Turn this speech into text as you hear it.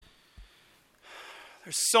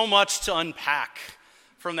There's so much to unpack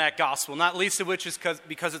from that gospel, not least of which is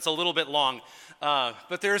because it's a little bit long.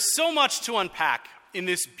 But there's so much to unpack in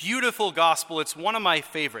this beautiful gospel. It's one of my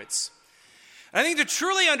favorites. And I think to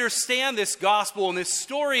truly understand this gospel and this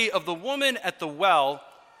story of the woman at the well,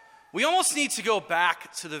 we almost need to go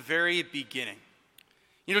back to the very beginning.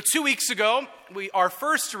 2 weeks ago, our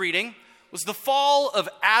first reading was the fall of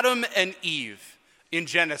Adam and Eve in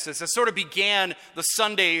Genesis. That sort of began the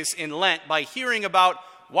Sundays in Lent by hearing about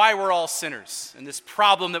why we're all sinners and this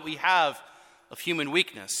problem that we have of human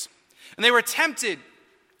weakness. And they were tempted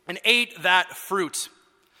and ate that fruit.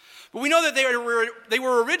 But we know that they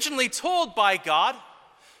were originally told by God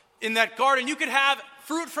in that garden, you could have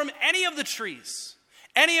fruit from any of the trees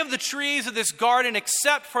of this garden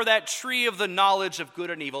except for that tree of the knowledge of good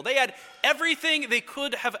and evil. They had everything they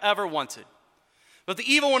could have ever wanted. But the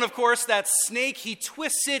evil one, of course, that snake, he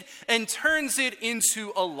twists it and turns it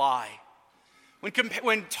into a lie.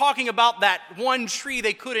 When talking about that one tree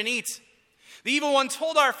they couldn't eat, the evil one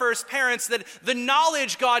told our first parents that the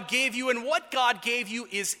knowledge God gave you and what God gave you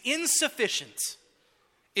is insufficient.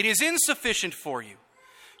 It is insufficient for you.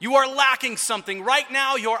 You are lacking something. Right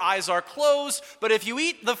now, your eyes are closed, but if you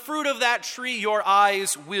eat the fruit of that tree, your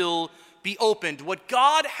eyes will be opened. What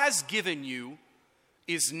God has given you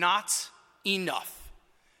is not enough.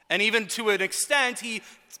 And even to an extent, he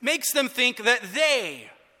makes them think that they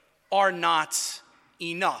are not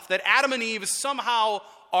enough, that Adam and Eve somehow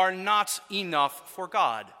are not enough for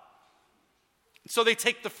God. So they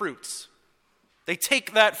take the fruits. They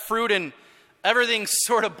take that fruit and everything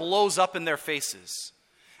sort of blows up in their faces.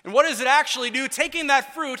 And what does it actually do? Taking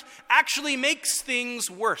that fruit actually makes things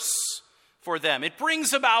worse for them. It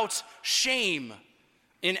brings about shame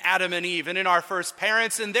in Adam and Eve and in our first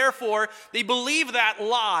parents, and therefore they believe that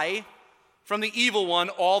lie from the evil one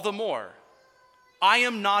all the more. I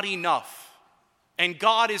am not enough, and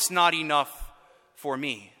God is not enough for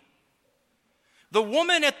me. The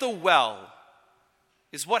woman at the well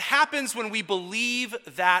is what happens when we believe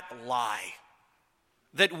that lie,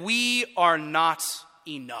 that we are not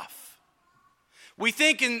enough. We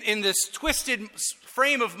think in this twisted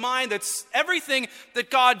frame of mind that everything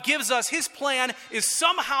that God gives us, his plan, is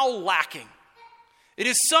somehow lacking. It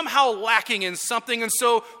is somehow lacking in something, and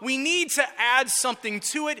so we need to add something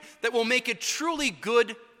to it that will make it truly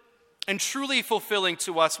good and truly fulfilling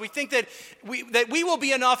to us. We think that we will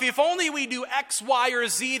be enough if only we do X, Y, or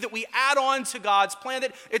Z, that we add on to God's plan,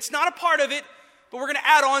 that it's not a part of it, but we're going to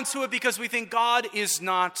add on to it because we think God is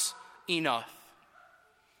not enough.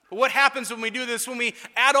 But what happens when we do this? When we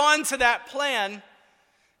add on to that plan,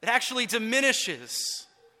 it actually diminishes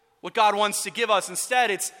what God wants to give us.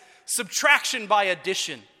 Instead, it's subtraction by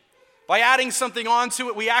addition. By adding something onto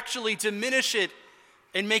it, we actually diminish it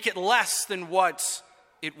and make it less than what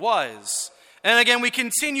it was. And again, we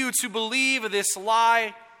continue to believe this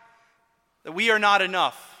lie that we are not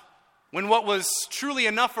enough, when what was truly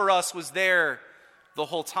enough for us was there the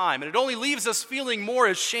whole time. And it only leaves us feeling more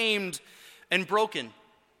ashamed and broken.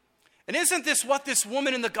 And isn't this what this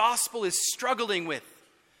woman in the gospel is struggling with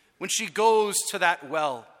when she goes to that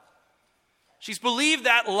well? She's believed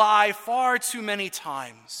that lie far too many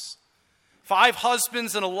times. 5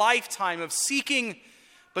 husbands in a lifetime of seeking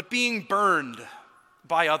but being burned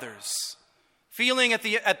by others. Feeling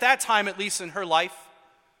at that time, at least in her life,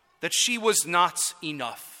 that she was not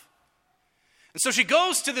enough. And so she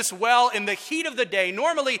goes to this well in the heat of the day.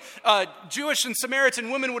 Normally, Jewish and Samaritan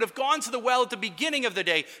women would have gone to the well at the beginning of the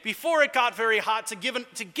day, before it got very hot, to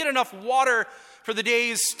get enough water for the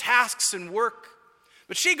day's tasks and work.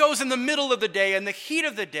 But she goes in the middle of the day, in the heat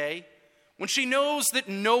of the day, when she knows that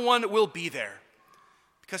no one will be there,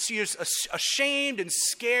 because she is ashamed and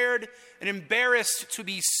scared and embarrassed to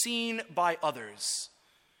be seen by others.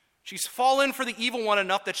 She's fallen for the evil one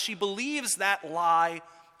enough that she believes that lie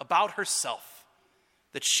about herself,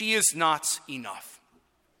 that she is not enough.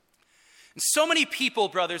 And so many people,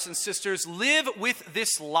 brothers and sisters, live with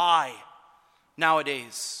this lie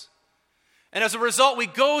nowadays. And as a result, we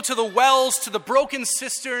go to the wells, to the broken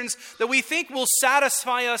cisterns that we think will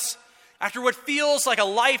satisfy us after what feels like a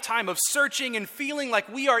lifetime of searching and feeling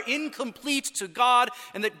like we are incomplete to God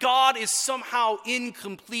and that God is somehow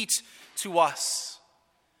incomplete to us.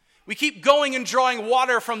 We keep going and drawing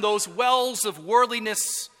water from those wells of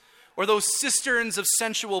worldliness or those cisterns of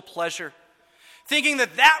sensual pleasure, thinking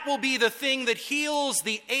that that will be the thing that heals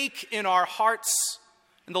the ache in our hearts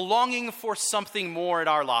and the longing for something more in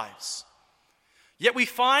our lives. Yet we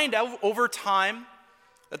find out over time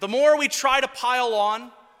that the more we try to pile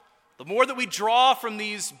on, the more that we draw from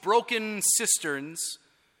these broken cisterns,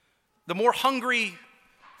 the more hungry,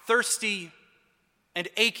 thirsty, and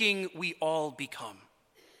aching we all become.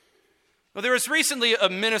 Well, there was recently a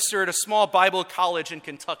minister at a small Bible college in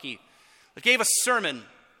Kentucky that gave a sermon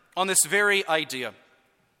on this very idea.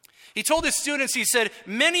 He told his students, he said,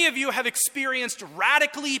 "Many of you have experienced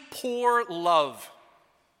radically poor love.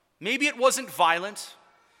 Maybe it wasn't violent.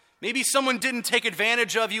 Maybe someone didn't take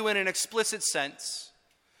advantage of you in an explicit sense.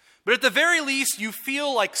 But at the very least, you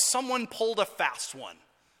feel like someone pulled a fast one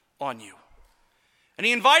on you." And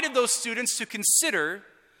he invited those students to consider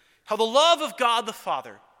how the love of God the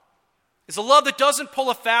Father is a love that doesn't pull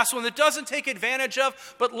a fast one, that doesn't take advantage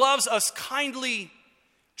of, but loves us kindly,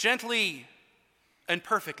 gently, and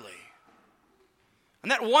perfectly.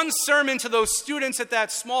 And that one sermon to those students at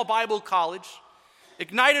that small Bible college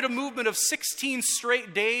ignited a movement of 16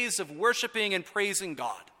 straight days of worshiping and praising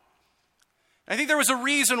God. I think there was a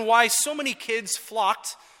reason why so many kids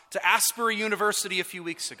flocked to Asbury University a few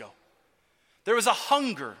weeks ago. There was a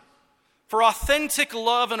hunger for authentic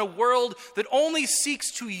love in a world that only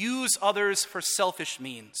seeks to use others for selfish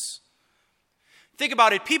means. Think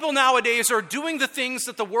about it. People nowadays are doing the things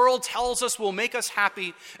that the world tells us will make us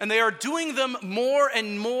happy, and they are doing them more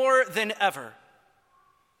and more than ever.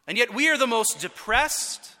 And yet we are the most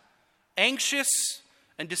depressed, anxious,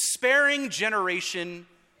 and despairing generation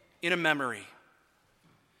in a memory.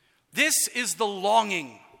 This is the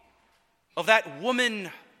longing of that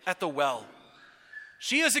woman at the well.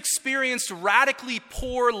 She has experienced radically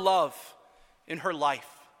poor love in her life.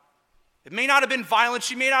 It may not have been violent,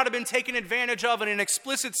 she may not have been taken advantage of in an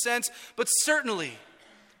explicit sense, but certainly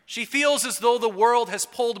she feels as though the world has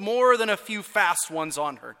pulled more than a few fast ones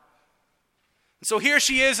on her. And so here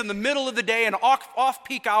she is in the middle of the day in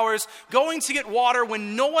off-peak hours, going to get water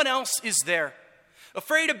when no one else is there,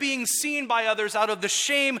 afraid of being seen by others out of the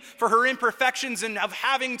shame for her imperfections and of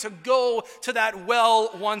having to go to that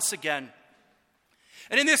well once again.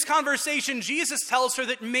 And in this conversation, Jesus tells her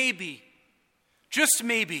that maybe, just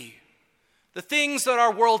maybe, the things that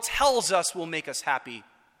our world tells us will make us happy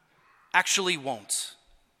actually won't.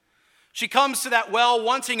 She comes to that well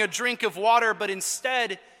wanting a drink of water, but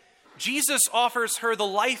instead, Jesus offers her the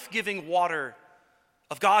life-giving water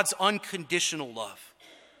of God's unconditional love.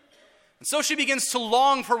 And so she begins to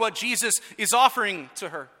long for what Jesus is offering to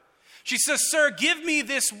her. She says, "Sir, give me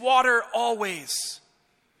this water always."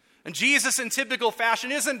 And Jesus, in typical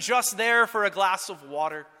fashion, isn't just there for a glass of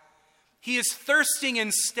water. He is thirsting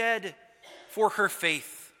instead for her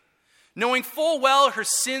faith, knowing full well her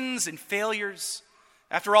sins and failures.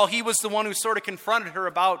 After all, he was the one who sort of confronted her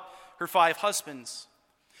about her 5 husbands.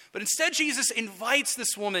 But instead, Jesus invites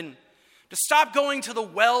this woman to stop going to the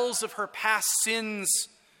wells of her past sins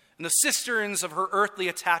and the cisterns of her earthly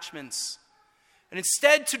attachments, and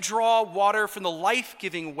instead to draw water from the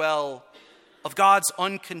life-giving well of God's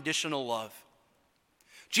unconditional love.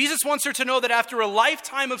 Jesus wants her to know that after a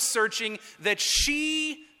lifetime of searching, that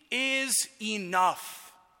she is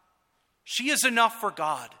enough. She is enough for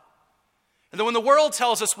God. And that when the world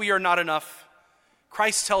tells us we are not enough,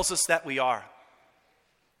 Christ tells us that we are.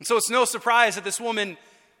 And so it's no surprise that this woman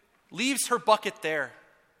leaves her bucket there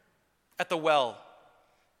at the well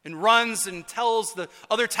and runs and tells the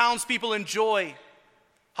other townspeople in joy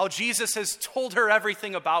how Jesus has told her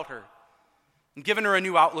everything about her and given her a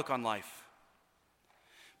new outlook on life.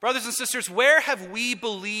 Brothers and sisters, where have we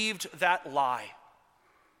believed that lie?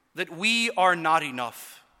 That we are not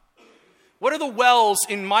enough? What are the wells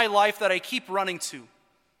in my life that I keep running to?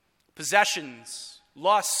 Possessions,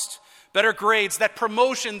 lust, better grades, that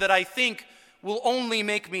promotion that I think will only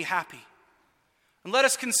make me happy. And let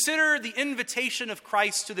us consider the invitation of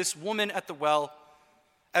Christ to this woman at the well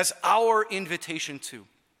as our invitation too.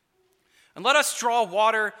 And let us draw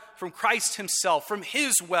water from Christ himself, from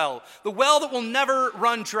his well, the well that will never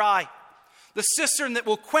run dry, the cistern that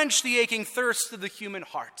will quench the aching thirst of the human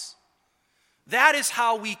heart. That is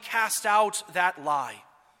how we cast out that lie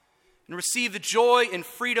and receive the joy and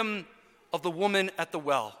freedom of the woman at the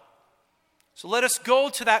well. So let us go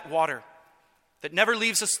to that water that never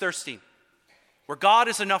leaves us thirsty, where God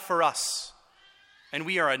is enough for us and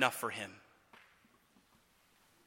we are enough for him.